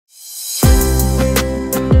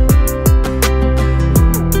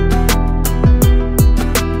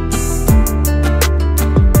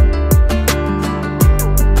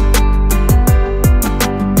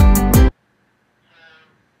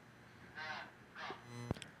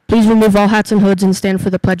Please remove all hats and hoods and stand for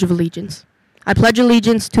the Pledge of Allegiance. I pledge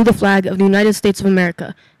allegiance to the flag of the United States of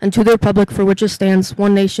America and to the republic for which it stands,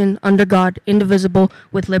 one nation, under God, indivisible,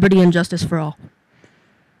 with liberty and justice for all.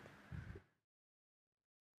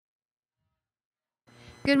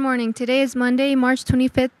 Good morning. Today is Monday, March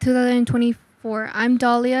 25th, 2024. I'm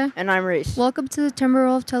Dahlia. And I'm Reese. Welcome to the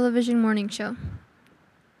Timberwolf Television Morning Show.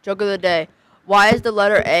 Joke of the day. Why is the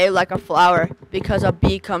letter A like a flower? Because a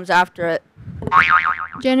B comes after it.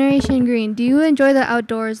 Generation Green. Do you enjoy the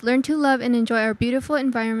outdoors? Learn to love and enjoy our beautiful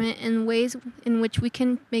environment and ways in which we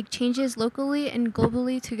can make changes locally and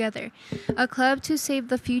globally together. A club to save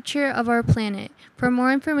the future of our planet. For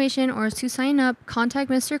more information or to sign up,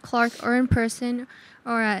 contact Mr. Clark or in person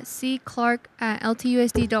or at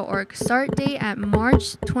cclark@ltusd.org. Start date at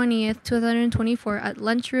March 20th, 2024 at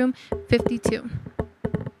lunchroom 52.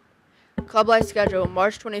 Club Life schedule,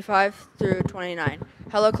 March 25 through 29.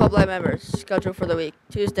 Hello Club Life members. Schedule for the week.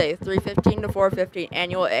 Tuesday, 3:15 to 4:15,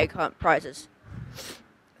 annual egg hunt prizes.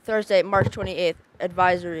 Thursday, March 28th,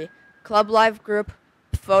 advisory. Club Life group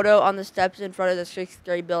photo on the steps in front of the 6th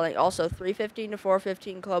grade building. Also, 3:15 to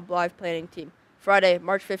 4:15, Club Life planning team. Friday,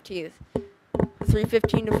 March 15th,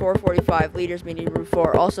 3:15 to 4:45, leaders meeting room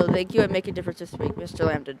 4. Also, thank you and make a difference this week, Mr.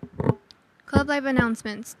 Lambton. Club Life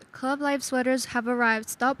announcements. Club Life sweaters have arrived.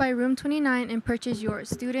 Stop by room 29 and purchase yours.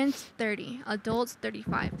 Students 30, adults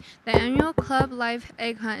 35. The annual Club Life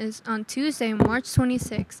egg hunt is on Tuesday, March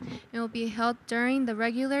 26. It will be held during the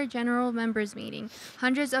regular general members meeting.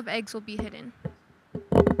 Hundreds of eggs will be hidden.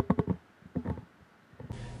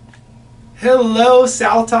 Hello,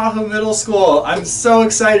 South Tahoe Middle School. I'm so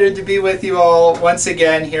excited to be with you all once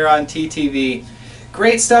again here on TTV.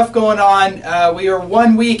 Great stuff going on. We are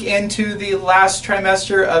 1 week into the last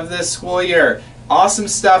trimester of this school year. Awesome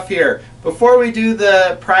stuff here. Before we do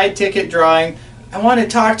the Pride ticket drawing, I want to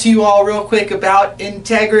talk to you all real quick about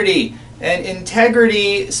integrity. And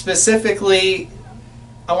integrity specifically,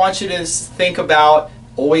 I want you to think about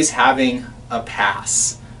always having a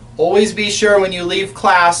pass. Always be sure when you leave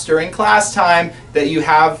class during class time that you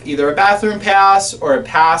have either a bathroom pass or a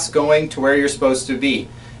pass going to where you're supposed to be.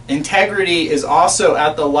 Integrity is also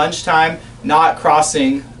at the lunchtime not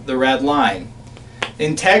crossing the red line.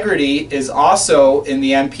 Integrity is also in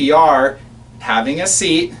the NPR having a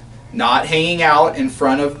seat, not hanging out in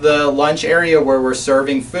front of the lunch area where we're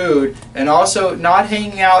serving food, and also not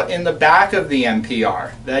hanging out in the back of the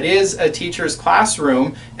NPR. That is a teacher's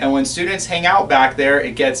classroom, and when students hang out back there,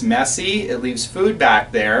 it gets messy, it leaves food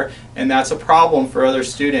back there, and that's a problem for other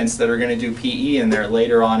students that are going to do PE in there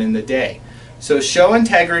later on in the day. So show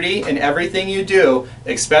integrity in everything you do,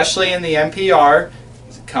 especially in the NPR.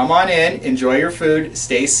 Come on in, enjoy your food,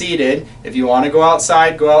 stay seated. If you want to go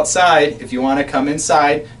outside, go outside. If you want to come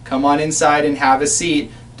inside, come on inside and have a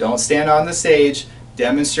seat. Don't stand on the stage.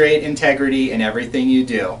 Demonstrate integrity in everything you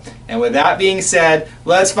do. And with that being said,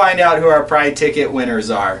 let's find out who our Pride ticket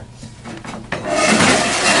winners are.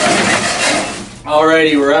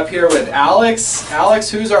 Alrighty, we're up here with Alex.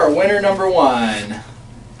 Alex, who's our winner number 1?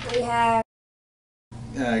 We have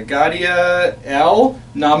Gadia L,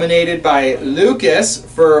 nominated by Lucas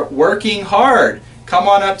for working hard. Come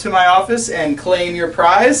on up to my office and claim your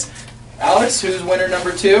prize. Alex, who's winner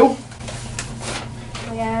number 2?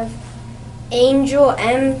 we have Angel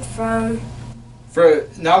M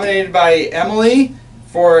Nominated by Emily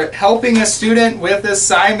for helping a student with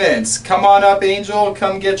assignments. Come on up, Angel.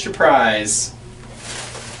 Come get your prize.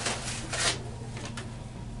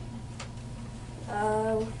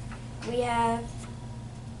 we have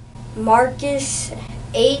Marcus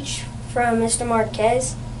H from Mr.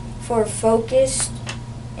 Marquez for focused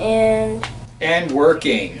and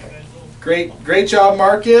working. Great job,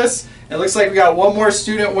 Marcus. It looks like we got one more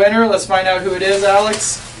student winner. Let's find out who it is,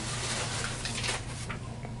 Alex.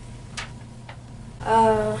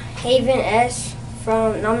 Haven S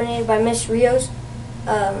nominated by Miss Rios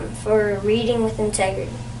for reading with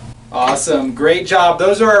integrity. Awesome. Great job.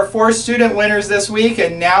 Those are our 4 student winners this week,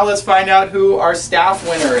 and now let's find out who our staff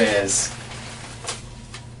winner is.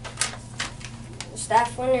 The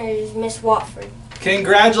staff winner is Miss Watford.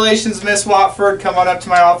 Congratulations, Miss Watford. Come on up to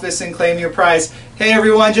my office and claim your prize. Hey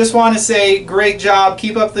everyone, just want to say great job.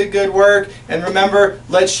 Keep up the good work. And remember,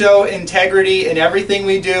 let's show integrity in everything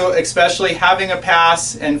we do, especially having a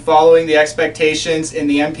pass and following the expectations in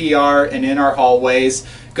the NPR and in our hallways.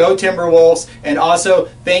 Go Timberwolves. And also,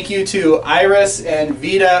 thank you to Iris and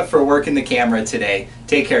Vita for working the camera today.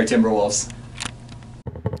 Take care, Timberwolves.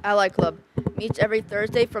 Ally Club meets every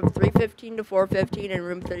Thursday from 3:15 to 4:15 in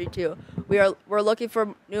room 32. We're looking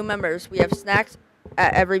for new members. We have snacks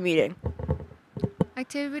at every meeting.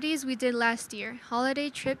 Activities we did last year. Holiday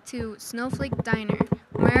trip to Snowflake Diner.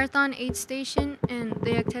 marathon aid station, and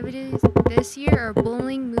the activities this year are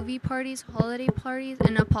bowling, movie parties, holiday parties,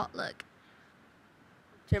 and a potluck.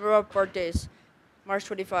 Timberwolf birthdays, March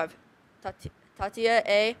 25. Tatia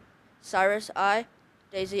A, Cyrus I,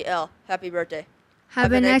 Daisy L. Happy birthday.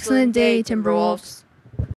 Have an excellent day, Timberwolves.